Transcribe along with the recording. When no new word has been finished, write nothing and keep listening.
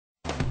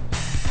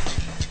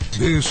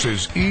This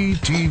is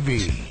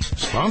ETV,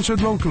 sponsored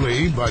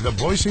locally by the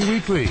Boise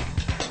Weekly,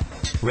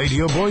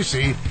 Radio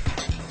Boise,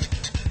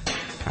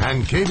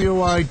 and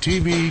KBOI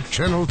TV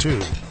Channel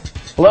 2.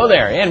 Hello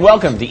there, and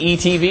welcome to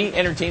ETV,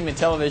 Entertainment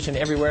Television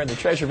Everywhere in the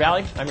Treasure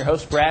Valley. I'm your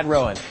host, Brad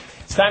Rowan.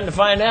 It's time to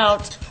find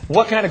out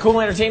what kind of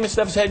cool entertainment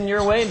stuff is heading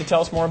your way. And to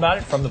tell us more about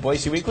it from the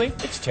Boise Weekly,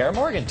 it's Tara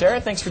Morgan.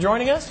 Tara, thanks for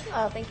joining us.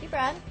 Oh, thank you,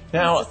 Brad.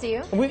 Now, nice to see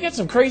you. We've got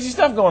some crazy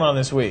stuff going on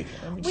this week.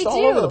 We all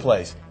do. over the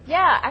place.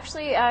 Yeah,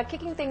 actually,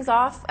 kicking things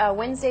off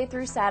Wednesday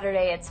through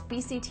Saturday, it's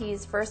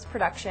BCT's first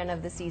production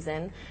of the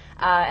season,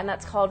 and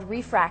that's called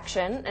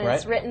Refraction, and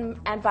it's written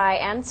by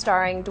and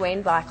starring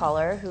Dwayne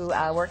Blackhaller, who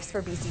works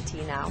for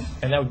BCT now.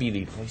 And that would be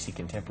the Boise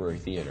Contemporary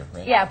Theater,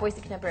 right? Yeah,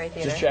 Boise Contemporary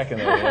Theater. Just checking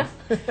there,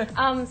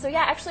 yeah. So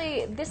yeah,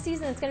 actually, this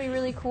season it's going to be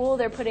really cool.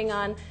 They're putting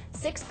on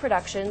 6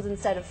 productions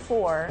instead of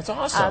 4. That's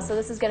awesome. So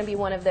this is going to be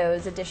one of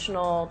those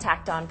additional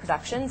tacked-on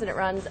productions, and it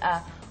runs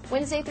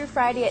Wednesday through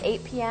Friday at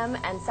 8 p.m.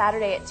 and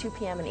Saturday at 2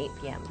 p.m. and 8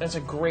 p.m. That's a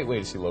great way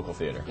to see local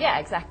theater. Yeah,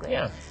 exactly.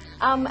 Yeah.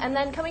 And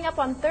then coming up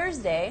on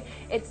Thursday,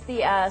 it's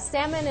the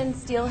Salmon and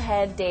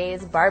Steelhead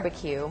Days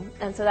Barbecue.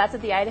 And so that's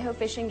at the Idaho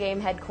Fish and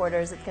Game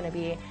headquarters. It's going to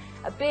be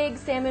a big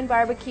salmon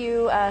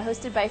barbecue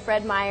hosted by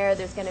Fred Meyer.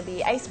 There's going to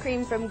be ice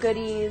cream from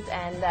Goodies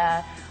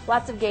and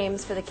lots of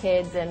games for the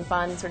kids and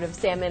fun sort of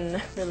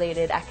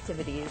salmon-related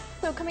activities.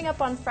 So coming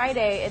up on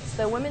Friday, it's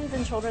the Women's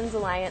and Children's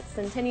Alliance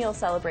Centennial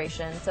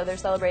Celebration. So they're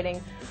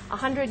celebrating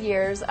 100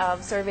 years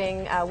of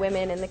serving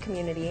women in the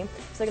community.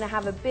 So they're going to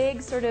have a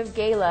big sort of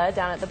gala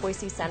down at the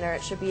Boise Center.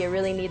 It should be a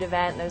really neat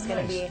event. There's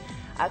going to be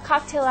a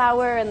cocktail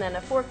hour and then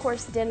a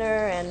 4-course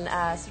dinner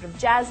and sort of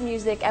jazz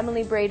music.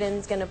 Emily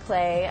Braden's going to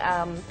play.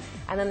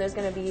 And then there's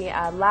going to be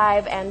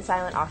live and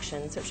silent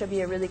auctions. So it should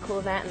be a really cool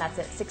event, and that's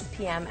at 6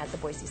 p.m. at the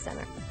Boise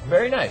Center.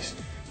 Very nice.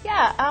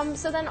 Yeah,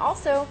 so then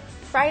also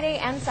Friday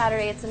and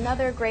Saturday, it's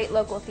another great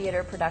local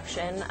theater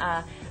production.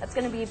 That's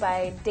going to be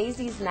by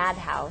Daisy's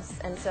Madhouse,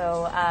 and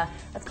so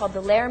that's called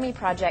The Laramie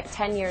Project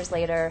 10 Years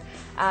Later.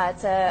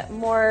 It's a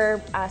more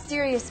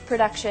serious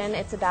production.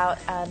 It's about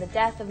the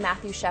death of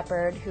Matthew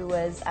Shepard, who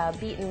was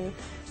beaten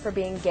for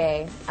being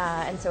gay,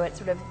 and so it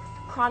sort of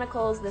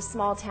chronicles this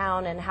small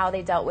town and how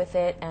they dealt with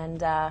it,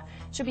 and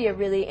should be a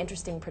really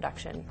interesting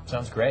production.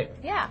 Sounds great.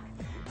 Yeah.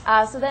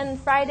 So then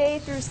Friday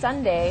through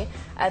Sunday,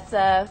 it's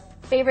a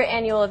favorite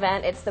annual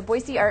event. It's the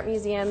Boise Art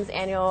Museum's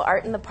annual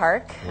Art in the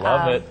Park.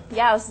 Love it.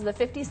 Yeah, this is the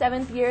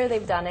 57th year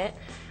they've done it.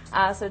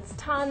 So it's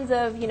tons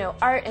of,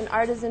 art and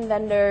artisan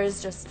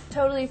vendors just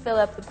totally fill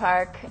up the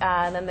park.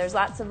 And then there's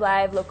lots of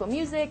live local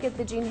music at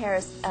the Gene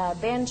Harris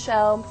Band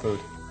Shell.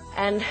 Food.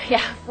 And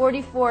yeah,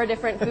 44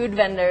 different food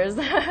vendors.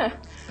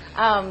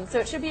 So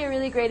it should be a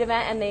really great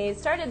event, and they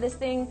started this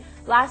thing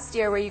last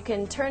year where you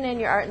can turn in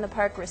your Art in the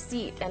Park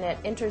receipt, and it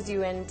enters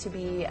you in to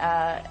be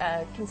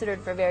considered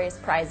for various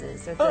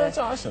prizes. So it's that's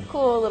awesome.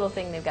 Cool little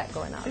thing they've got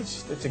going on.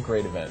 It's a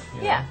great event.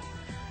 Yeah.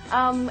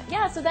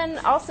 So then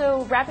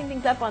also wrapping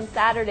things up on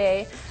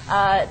Saturday,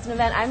 it's an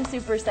event I'm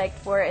super psyched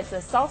for. It's a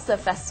salsa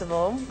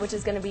festival, which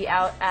is going to be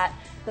out at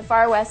the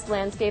Far West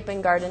Landscape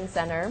and Garden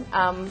Center.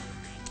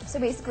 So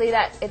basically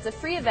it's a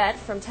free event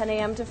from 10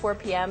 a.m. to 4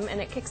 p.m.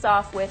 and it kicks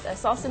off with a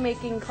salsa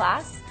making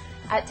class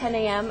at 10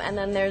 a.m. and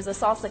then there's a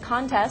salsa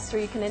contest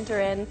where you can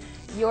enter in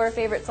your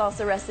favorite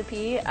salsa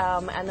recipe,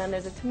 and then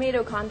there's a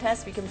tomato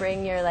contest where you can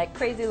bring your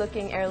crazy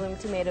looking heirloom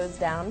tomatoes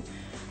down,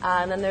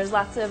 and then there's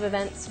lots of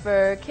events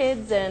for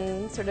kids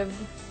and sort of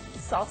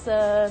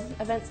salsa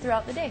events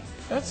throughout the day.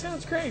 That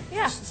sounds great.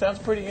 Yeah. Sounds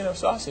pretty,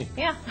 saucy.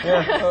 Yeah.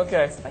 Yeah,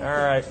 okay. All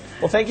right.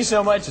 Well, thank you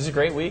so much. It's a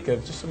great week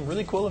of just some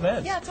really cool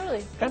events. Yeah,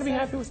 totally. Got to be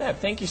happy with that.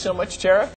 Thank you so much, Tara.